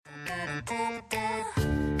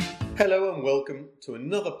Hello and welcome to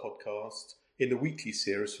another podcast in the weekly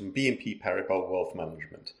series from BNP Paribas Wealth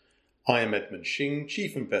Management. I am Edmund Shing,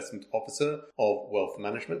 Chief Investment Officer of Wealth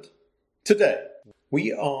Management. Today,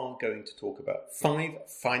 we are going to talk about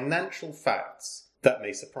 5 financial facts that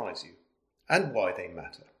may surprise you and why they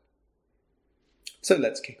matter. So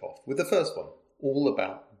let's kick off with the first one, all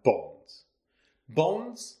about bonds.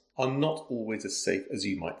 Bonds are not always as safe as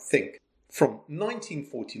you might think. From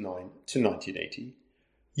 1949 to 1980,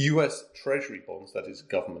 US Treasury bonds, that is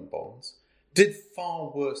government bonds, did far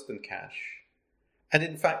worse than cash and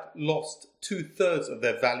in fact lost 2/3 of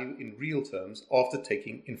their value in real terms after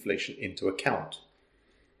taking inflation into account.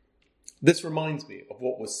 This reminds me of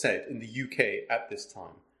what was said in the UK at this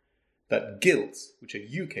time, that gilts, which are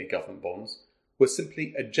UK government bonds, were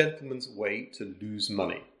simply a gentleman's way to lose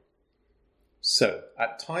money. So,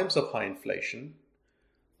 at times of high inflation,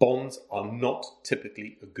 bonds are not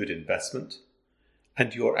typically a good investment,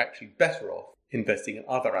 and you are actually better off investing in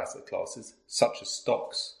other asset classes such as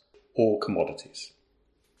stocks or commodities.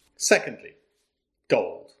 Secondly,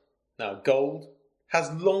 gold. Now, gold has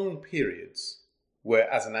long periods where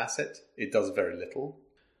as an asset it does very little,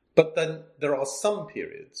 but then there are some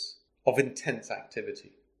periods of intense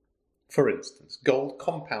activity. For instance, gold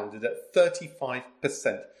compounded at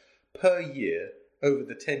 35% per year over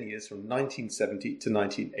the 10 years from 1970 to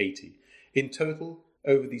 1980. In total,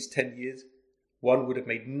 over these 10 years, one would have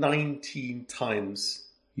made 19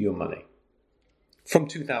 times your money. From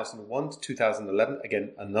 2001 to 2011,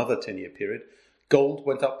 again another 10-year period, gold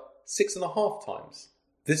went up 6.5 times.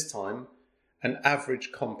 This time, an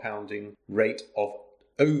average compounding rate of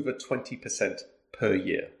over 20% per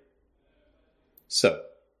year. So,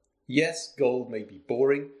 yes, gold may be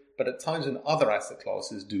boring, but at times when other asset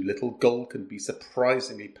classes do little, gold can be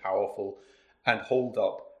surprisingly powerful and hold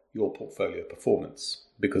up your portfolio performance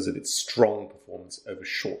because of its strong performance over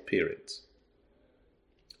short periods.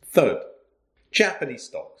 Third, Japanese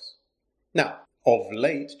stocks. Now, of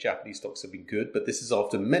late, Japanese stocks have been good, but this is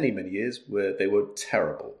after many, many years where they were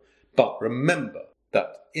terrible. But remember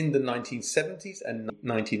that in the 1970s and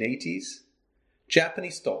 1980s,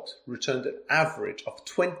 Japanese stocks returned an average of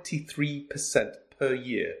 23% per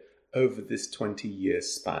year over this 20-year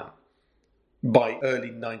span. By early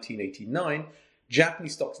 1989,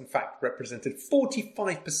 Japanese stocks in fact represented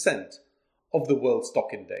 45% of the world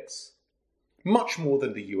stock index, much more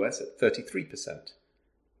than the US at 33%.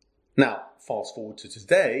 Now, fast forward to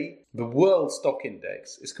today, the world stock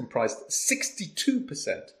index is comprised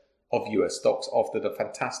 62% of US stocks after the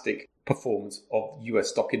fantastic performance of US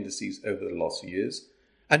stock indices over the last few years,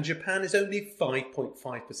 and Japan is only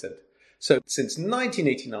 5.5%. So since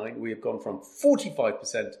 1989, we have gone from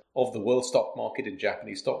 45% of the world stock market in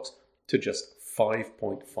Japanese stocks to just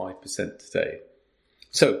 5.5% today.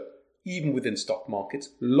 So even within stock markets,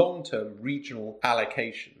 long-term regional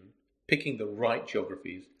allocation, picking the right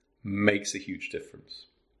geographies, makes a huge difference.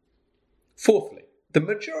 Fourthly, the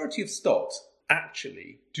majority of stocks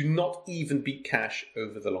actually do not even beat cash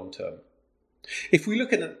over the long term. If we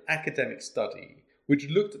look at an academic study which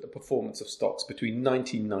looked at the performance of stocks between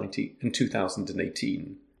 1990 and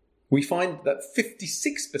 2018, we find that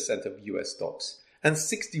 56% of US stocks and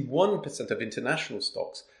 61% of international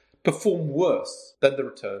stocks perform worse than the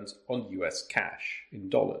returns on US cash in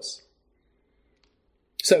dollars.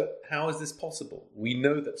 So how is this possible? We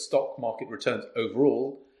know that stock market returns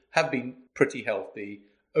overall have been pretty healthy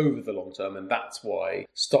over the long term, and that's why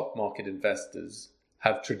stock market investors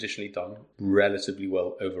have traditionally done relatively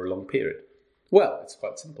well over a long period. Well, it's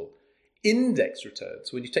quite simple. Index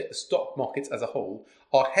returns, when you take the stock markets as a whole,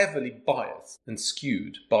 are heavily biased and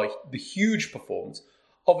skewed by the huge performance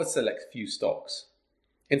of a select few stocks.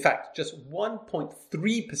 In fact, just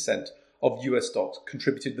 1.3% of US stocks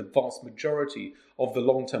contributed the vast majority of the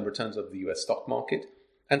long-term returns of the US stock market,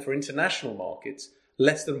 and for international markets,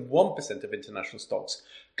 less than 1% of international stocks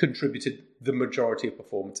contributed the majority of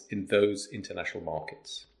performance in those international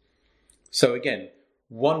markets. So again,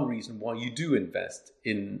 one reason why you do invest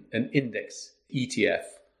in an index ETF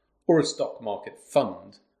or a stock market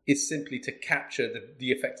fund is simply to capture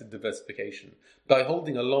the effect of diversification. By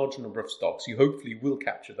holding a large number of stocks, you hopefully will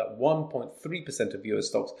capture that 1.3% of US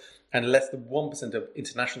stocks and less than 1% of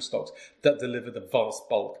international stocks that deliver the vast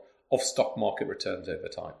bulk of stock market returns over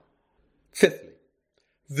time. Fifthly,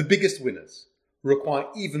 the biggest winners require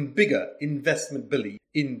even bigger investment belief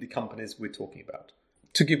in the companies we're talking about.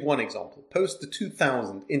 To give one example, post the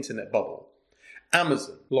 2000 internet bubble,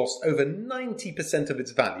 Amazon lost over 90% of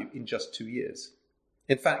its value in just 2 years.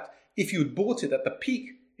 In fact, if you had bought it at the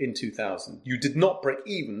peak in 2000, you did not break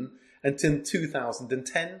even until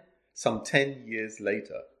 2010, some 10 years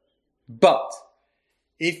later. But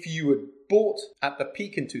if you had bought at the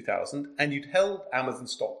peak in 2000 and you'd held Amazon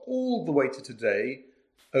stock all the way to today,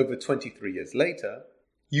 over 23 years later,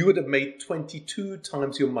 you would have made 22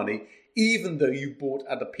 times your money, even though you bought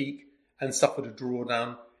at the peak and suffered a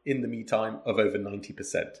drawdown in the meantime of over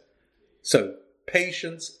 90%. So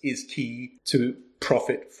patience is key to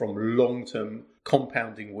profit from long-term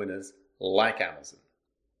compounding winners like Amazon.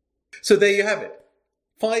 So there you have it.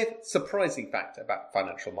 5 surprising facts about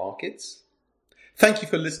financial markets. Thank you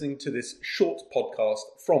for listening to this short podcast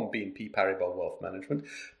from BNP Paribas Wealth Management.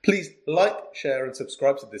 Please like, share and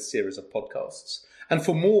subscribe to this series of podcasts. And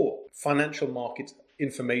for more financial market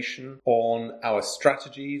information on our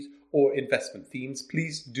strategies or investment themes,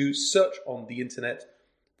 please do search on the internet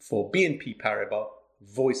for BNP Paribas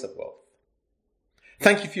Voice of Wealth.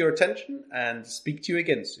 Thank you for your attention and speak to you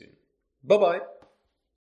again soon. Bye-bye.